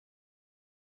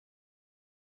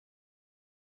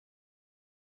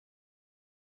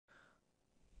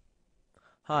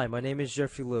Hi, my name is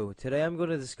Jeffrey Liu. Today I'm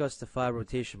going to discuss the 5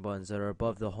 rotation buttons that are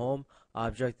above the Home,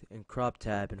 Object, and Crop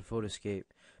tab in Photoscape.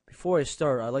 Before I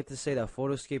start, I'd like to say that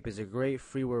Photoscape is a great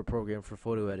freeware program for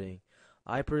photo editing.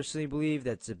 I personally believe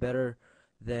that it's better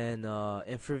than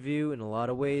InfraView in a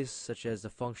lot of ways, such as the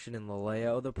function and the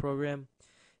layout of the program.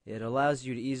 It allows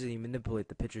you to easily manipulate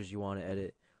the pictures you want to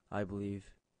edit, I believe.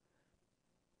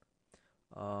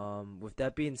 With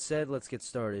that being said, let's get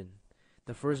started.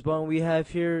 The first button we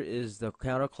have here is the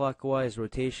counterclockwise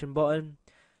rotation button.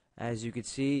 As you can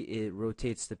see, it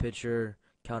rotates the picture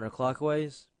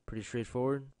counterclockwise. Pretty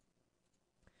straightforward.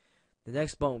 The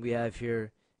next button we have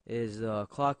here is the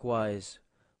clockwise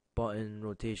button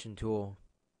rotation tool.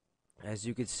 As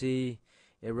you can see,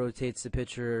 it rotates the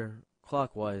picture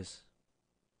clockwise.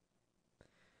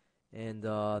 And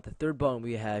the third button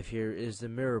we have here is the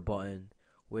mirror button,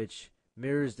 which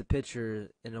mirrors the picture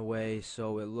in a way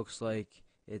so it looks like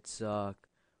it's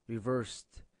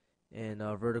reversed in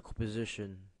a vertical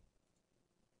position.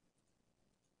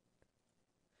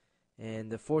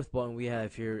 And the fourth button we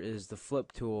have here is the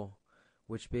flip tool,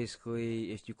 which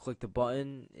basically, if you click the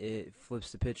button, it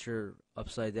flips the picture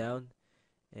upside down,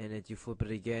 and if you flip it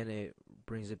again, it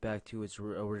brings it back to its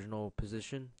original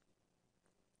position.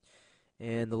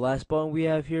 And the last button we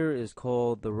have here is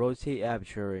called the rotate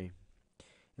arbitrary.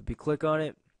 If you click on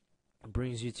it, it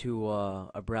brings you to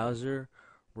a browser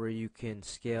where you can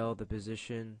scale the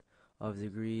position of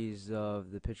degrees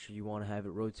of the picture you want to have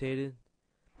it rotated.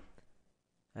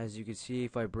 As you can see,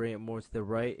 if I bring it more to the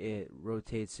right, it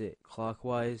rotates it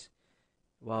clockwise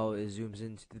while it zooms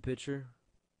into the picture.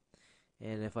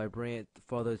 And if I bring it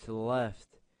farther to the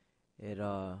left, it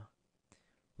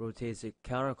rotates it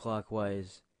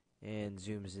counterclockwise and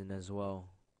zooms in as well.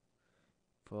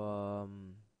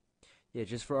 Yeah,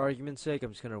 just for argument's sake,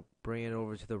 I'm just going to bring it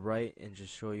over to the right and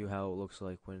just show you how it looks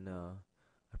like when I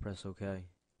press OK.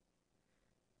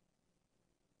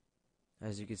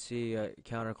 As you can see,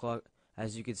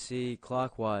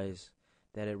 clockwise,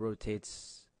 that it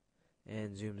rotates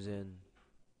and zooms in.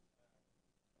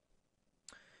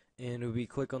 And if we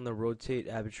click on the rotate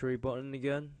arbitrary button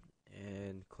again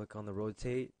and click on the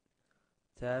rotate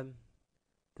tab,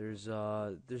 there's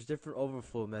different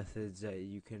overflow methods that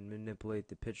you can manipulate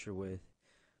the picture with.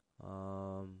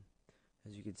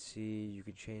 As you can see, you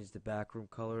can change the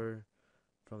background color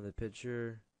from the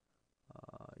picture.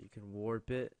 You can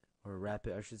warp it, or wrap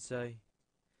it I should say,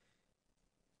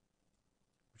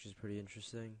 which is pretty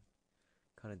interesting.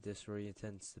 Kind of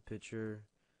disorients the picture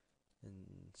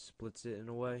and splits it in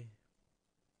a way.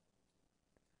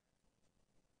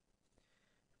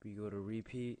 If we go to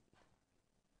repeat,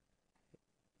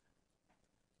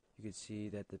 you can see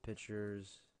that the picture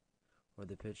is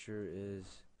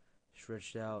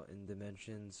stretched out in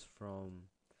dimensions from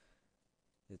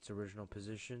its original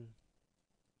position.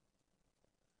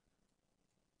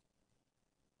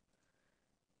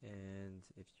 And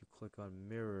if you click on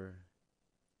mirror,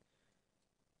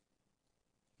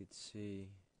 you can see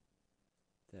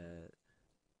that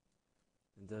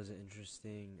it does an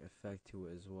interesting effect to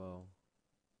it as well.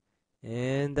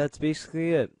 And that's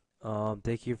basically it.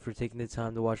 Thank you for taking the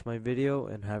time to watch my video,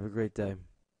 and have a great day.